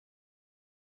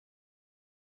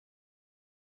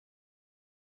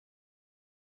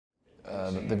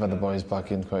They've had the boys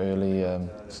back in quite early,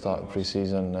 start of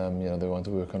pre-season. You know, they want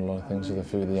to work on a lot of things with a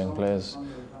few of the young players.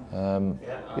 You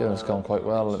know, it's gone quite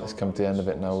well. It's come to the end of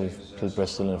it now. We've played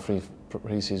Bristol in a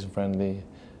pre-season friendly,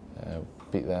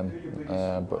 beat them,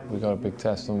 but we've got a big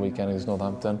test on the weekend against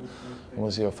Northampton, and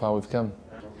we'll see how far we've come.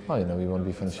 Oh, you know, we want to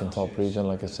be finishing top region,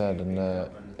 like I said, and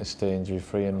stay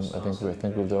injury-free, and I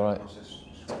think we'll do all right.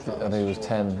 I think it was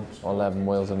 10 or 11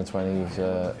 Wales under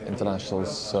 20s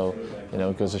internationals, so you know,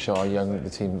 it goes to show how young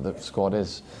the squad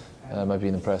is. I've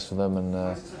been impressed with them,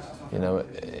 and you know,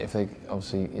 if they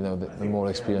obviously, you know, the more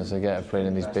experience they get playing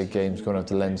in these big games, going out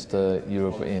to Leinster,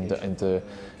 Europe, into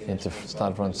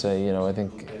Stade Francais, you know, I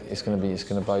think it's going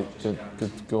to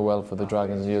go well for the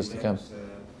Dragons in years to come.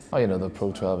 Oh, you know, the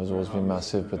Pro12 has always been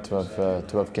massive, but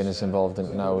to have Guinness involved in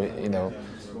it now, you know,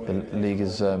 the league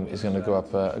is going to go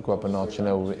up a notch. You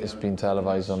know, it's been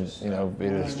televised on, you know,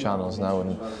 various channels now,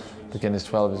 and the Guinness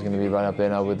 12 is going to be right up there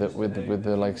now with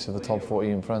the likes of the top 40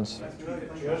 in France.